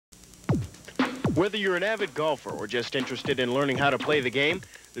Whether you're an avid golfer or just interested in learning how to play the game,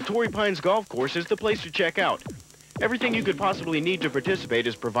 the Torii Pines Golf Course is the place to check out. Everything you could possibly need to participate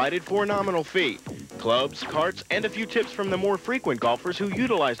is provided for a nominal fee. Clubs, carts, and a few tips from the more frequent golfers who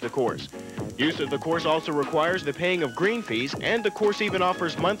utilize the course. Use of the course also requires the paying of green fees, and the course even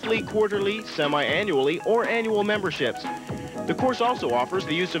offers monthly, quarterly, semi-annually, or annual memberships. The course also offers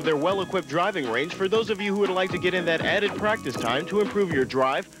the use of their well-equipped driving range for those of you who would like to get in that added practice time to improve your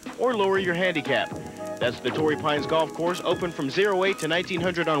drive or lower your handicap. That's the Torii Pines Golf Course, open from 08 to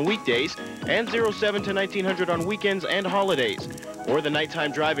 1900 on weekdays and 07 to 1900 on weekends and holidays. Or the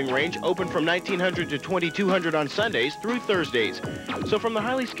nighttime driving range, open from 1900 to 2200 on Sundays through Thursdays. So from the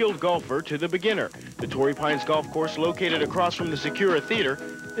highly skilled golfer to the beginner, the Torii Pines Golf Course, located across from the Secura Theater,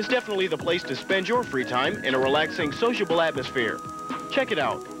 is definitely the place to spend your free time in a relaxing, sociable atmosphere. Check it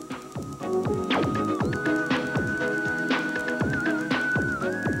out.